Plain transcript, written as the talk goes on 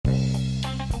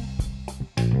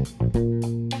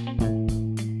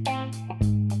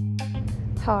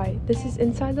Hi, this is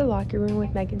Inside the Locker Room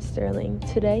with Megan Sterling.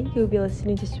 Today, you will be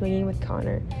listening to Swinging with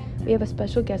Connor. We have a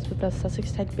special guest with us,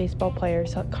 Sussex Tech baseball player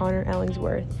Connor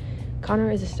Ellingsworth.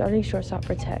 Connor is a starting shortstop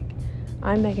for Tech.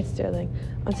 I'm Megan Sterling.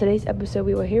 On today's episode,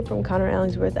 we will hear from Connor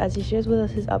Ellingsworth as he shares with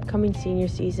us his upcoming senior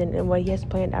season and what he has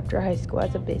planned after high school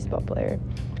as a baseball player.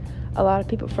 A lot of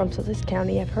people from Sussex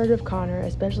County have heard of Connor,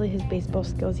 especially his baseball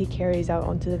skills he carries out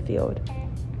onto the field.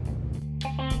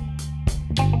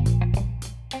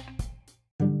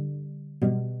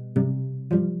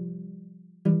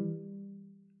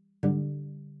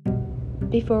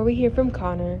 Before we hear from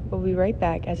Connor, we'll be right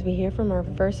back as we hear from our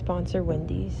first sponsor,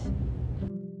 Wendy's.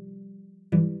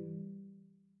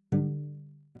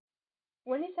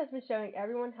 Wendy's has been showing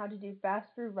everyone how to do fast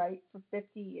food right for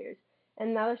 50 years,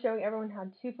 and now they're showing everyone how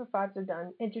 2 for $5s are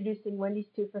done, introducing Wendy's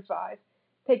 2 for $5.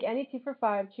 Pick any 2 for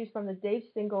 $5, choose from the Dave's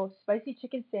Single Spicy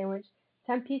Chicken Sandwich,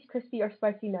 10-piece crispy or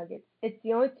spicy nuggets. It's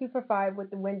the only 2 for $5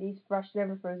 with the Wendy's fresh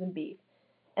never frozen beef.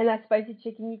 And that spicy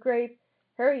chicken you crave?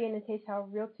 Hurry in and taste how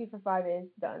real 2 for $5 is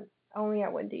done, only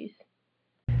at Wendy's.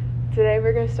 Today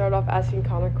we're going to start off asking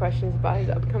Connor questions about his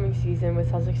upcoming season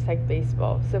with Sussex Tech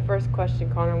baseball. So first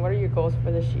question, Connor, what are your goals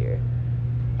for this year?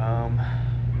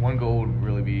 One goal would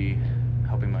really be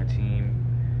helping my team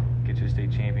get to a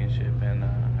state championship and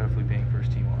hopefully being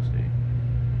first team All-State.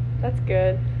 That's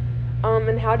good.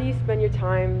 And how do you spend your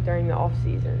time during the off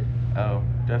season? Oh,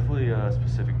 definitely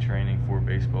specific training for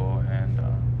baseball and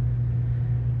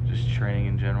just training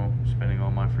in general, spending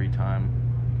all my free time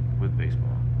with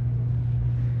baseball.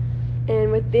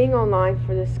 And with being online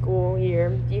for the school year,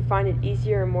 do you find it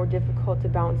easier or more difficult to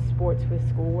balance sports with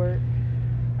schoolwork?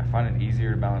 I find it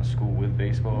easier to balance school with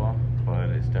baseball, but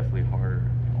it's definitely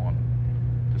harder on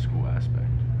the school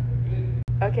aspect.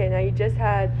 Okay, now you just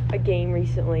had a game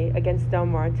recently against Del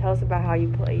Mar. Tell us about how you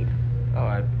played. Oh,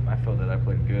 I felt that I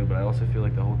played good, but I also feel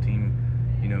like the whole team,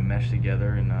 meshed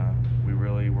together and we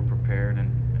really were prepared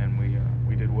and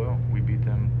we did well. We beat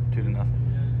them 2-0.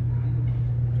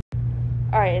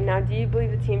 All right, and now do you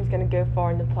believe the team's going to go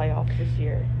far in the playoffs this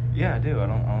year? Yeah, I do. I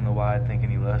don't know why I think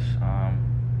any less.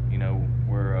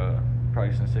 We're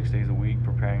practicing 6 days a week,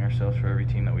 preparing ourselves for every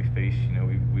team that we face.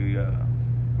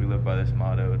 We live by this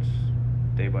motto. It's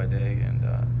day by day and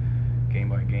game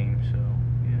by game. So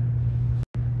yeah.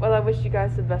 Well, I wish you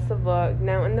guys the best of luck.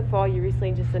 Now, in the fall, you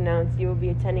recently just announced you will be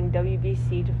attending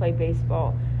WBC to play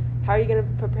baseball. How are you going to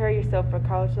prepare yourself for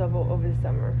college level over the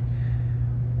summer?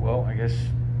 Well, I guess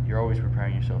you're always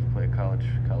preparing yourself to play a college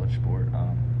sport,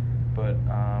 but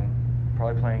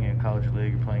probably playing in college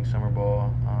league, playing summer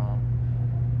ball,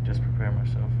 just prepare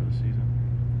myself for the season.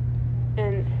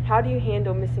 And how do you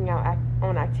handle missing out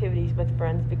on activities with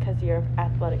friends because of your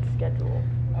athletic schedule?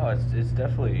 Oh, it's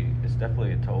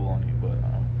definitely a toll on you,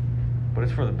 but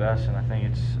it's for the best, and I think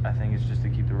it's just to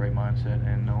keep the right mindset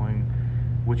and knowing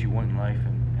what you want in life,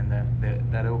 and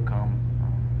that it'll come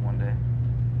one day.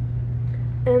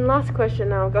 And last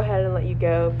question, I'll go ahead and let you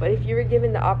go. But if you were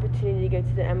given the opportunity to go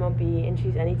to the MLB and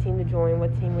choose any team to join,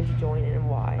 what team would you join and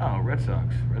why? Oh, Red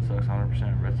Sox. Red Sox,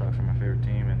 100%. Red Sox are my favorite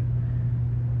team,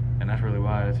 and that's really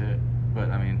why. That's it. But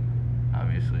I mean,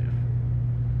 obviously,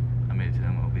 if I made it to the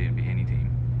MLB, it'd be any team.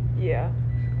 Yeah.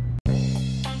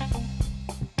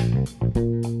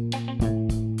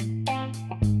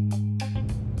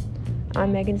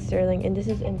 I'm Megan Sterling, and this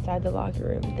is Inside the Locker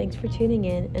Room. Thanks for tuning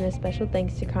in, and a special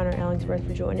thanks to Connor Ellingsworth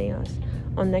for joining us.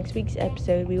 On next week's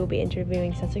episode, we will be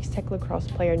interviewing Sussex Tech lacrosse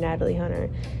player Natalie Hunter.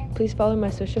 Please follow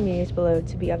my social medias below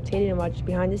to be updated and watch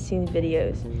behind-the-scenes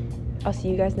videos. I'll see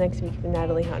you guys next week with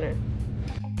Natalie Hunter.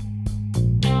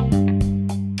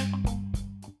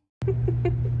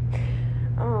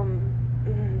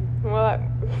 What?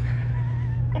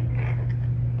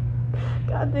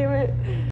 God damn it.